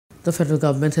The federal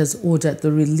government has ordered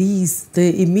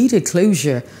the immediate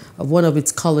closure of one of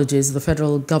its colleges, the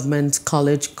Federal Government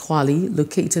College Kwali,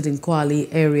 located in Kwali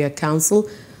Area Council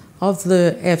of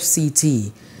the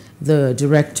FCT. The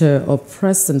Director of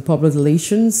Press and Public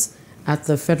Relations at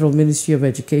the Federal Ministry of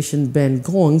Education, Ben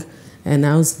Gong,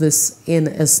 announced this in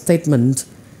a statement.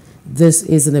 This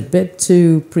is in a bid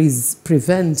to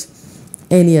prevent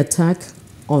any attack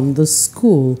on the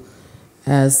school,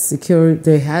 as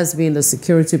there has been a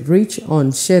security breach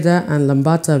on Sheda and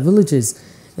Lambata villages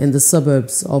in the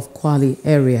suburbs of Kwali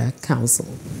Area Council.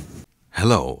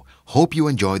 Hello, hope you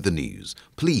enjoyed the news.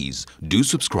 Please do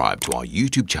subscribe to our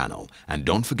YouTube channel and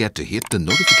don't forget to hit the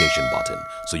notification button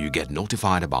so you get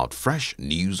notified about fresh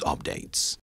news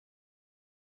updates.